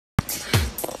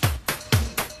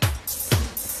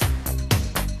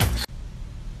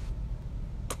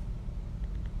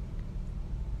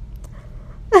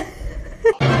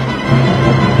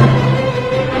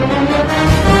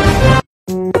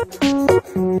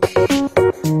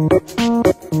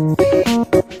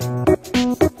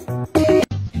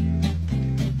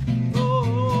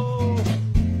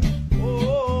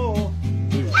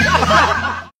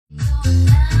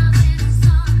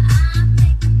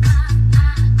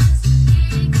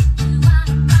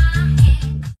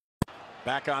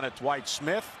back on it, Dwight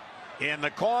Smith. In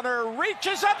the corner,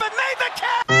 reaches up and made the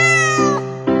catch!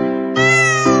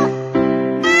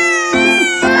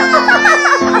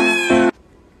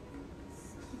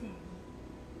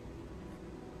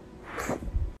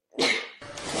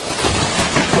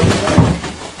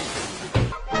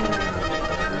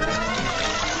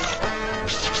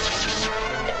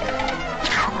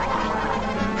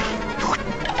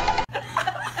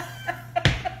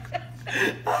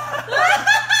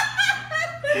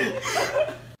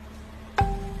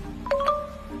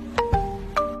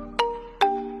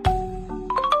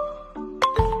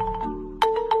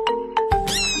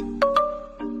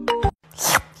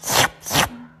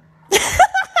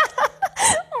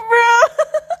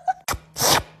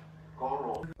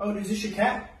 Oh, is this your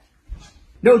cat?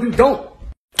 No, dude, don't!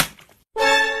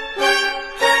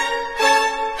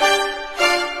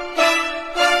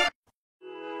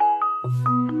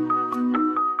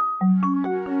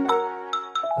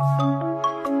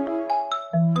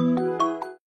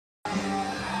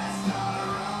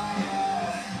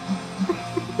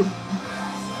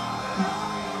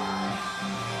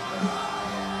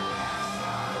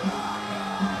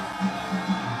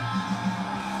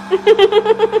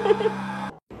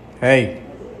 Hey,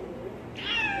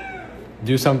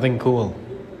 do something cool.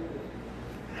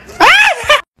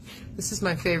 This is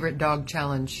my favorite dog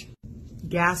challenge.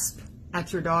 Gasp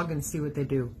at your dog and see what they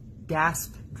do.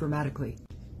 Gasp dramatically.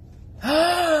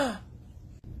 Yeah.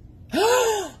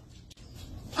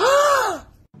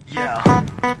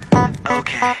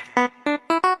 Okay.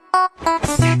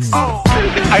 Oh,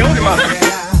 I own him up.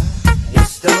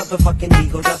 It's the motherfucking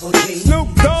Eagle Double G. Snoop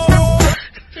Dogg.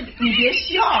 你别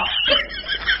笑。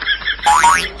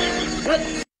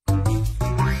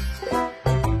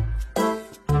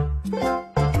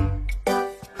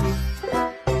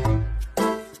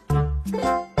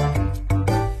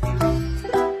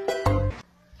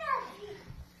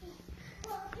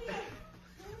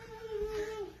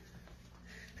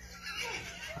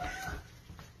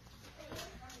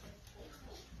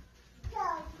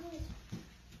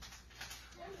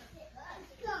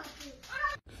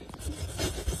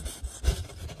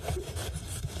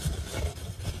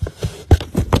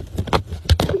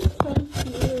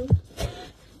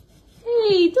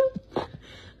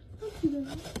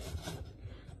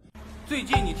最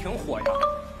近你挺火呀，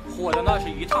火的那是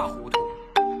一塌糊涂。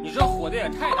你这火的也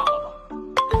太大了吧，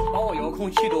把我遥控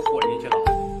器都火进去了，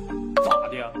咋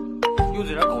的？又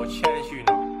在这搞谦虚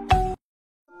呢。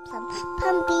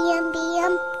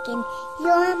Pumpkin,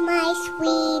 you're my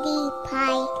sweetie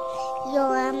pie,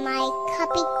 you're my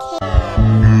cupcake.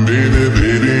 Baby,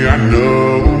 baby, I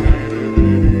know.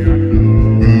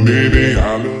 Baby, I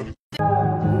love.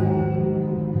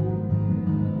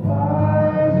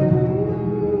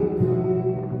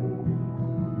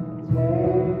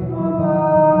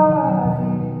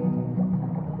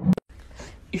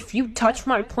 If you touch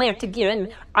my plant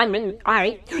again,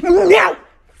 No!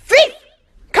 Thief!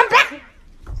 Come back!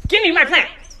 Give me my plant!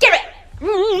 Give it!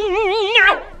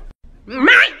 No!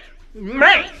 Mine!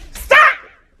 Stop!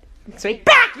 Say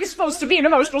back! You're supposed to be an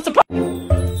emotional support!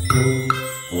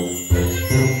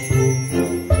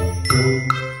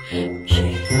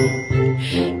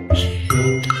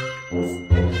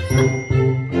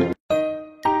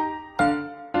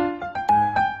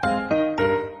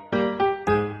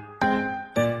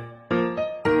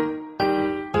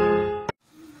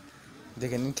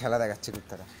 দেখে নিন খেলা দেখাচ্ছে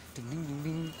কুত্তারা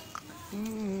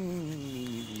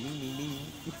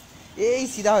এই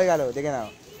সিধা হয়ে গেল দেখে নাও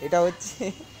এটা হচ্ছে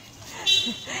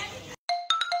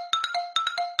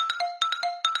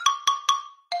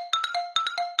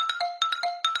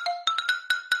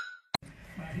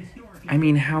I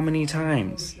mean, how many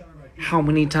times? How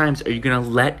many times are you gonna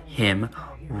let him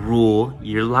rule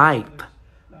your life?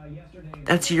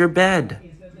 That's your bed.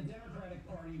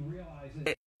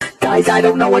 Guys, I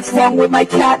don't know what's wrong with my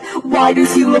cat. Why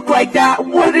does he look like that?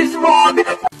 What is wrong?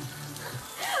 I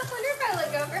wonder if I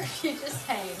look over if you just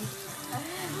hang.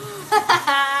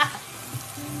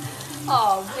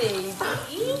 Oh, baby.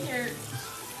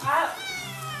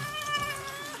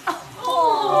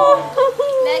 Oh.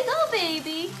 Let go,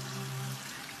 baby.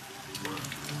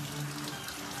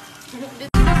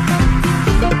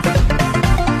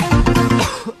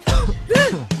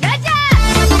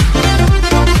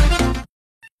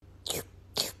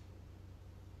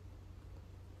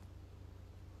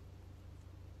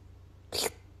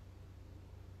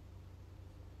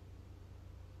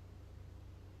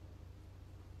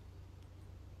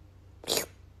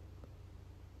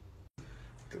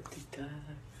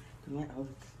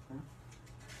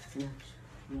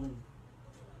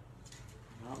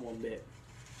 Not one bit.